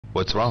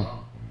What's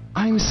wrong?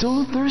 I'm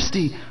so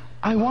thirsty.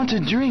 I want a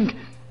drink,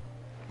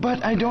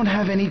 but I don't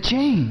have any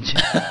change.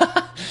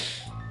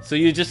 So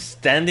you're just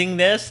standing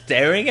there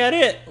staring at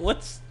it?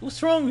 What's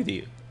wrong with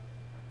you?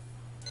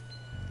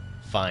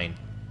 Fine.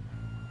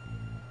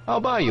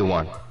 I'll buy you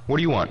one. What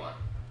do you want?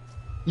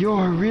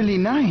 You're really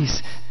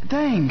nice.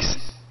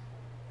 Thanks.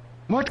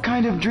 What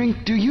kind of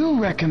drink do you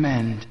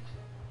recommend?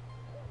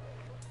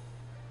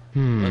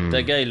 But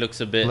that guy looks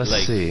a bit Let's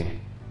like see.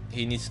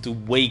 he needs to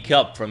wake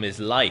up from his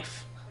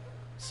life.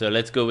 So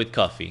let's go with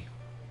coffee.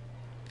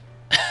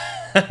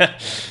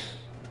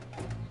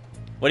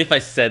 What if I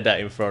said that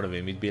in front of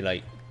him? He'd be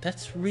like,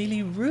 that's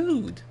really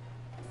rude.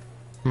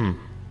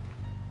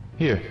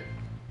 Here.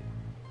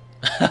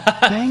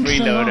 Thanks a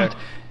Freeloader. lot.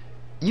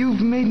 You've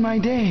made my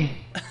day.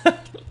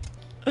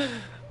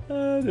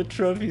 The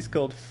trophy's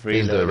called Is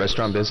Freeloader. the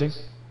restaurant busy?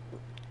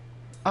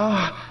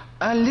 A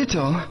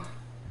little.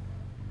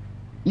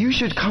 You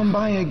should come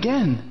by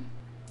again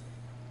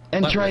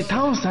and What try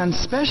restaurant? Tao-san's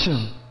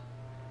special.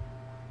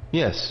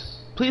 Yes.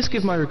 Please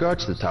give my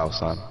regards to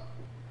Tao-san.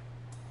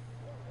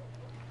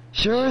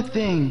 Sure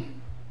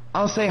thing.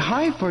 I'll say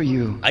hi for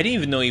you. I didn't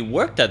even know he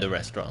worked at the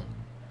restaurant.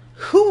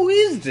 Who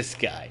is this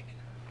guy?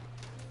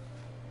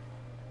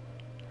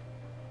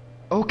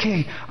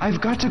 Okay, I've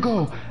got to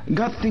go.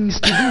 Got things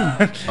to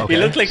do. Okay. He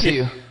looked like See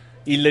you.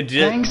 he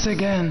legit Thanks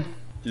again.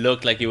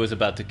 looked like he was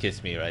about to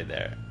kiss me right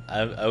there.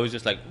 I was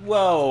just like,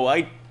 whoa,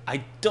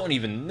 I don't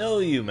even know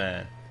you,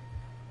 man.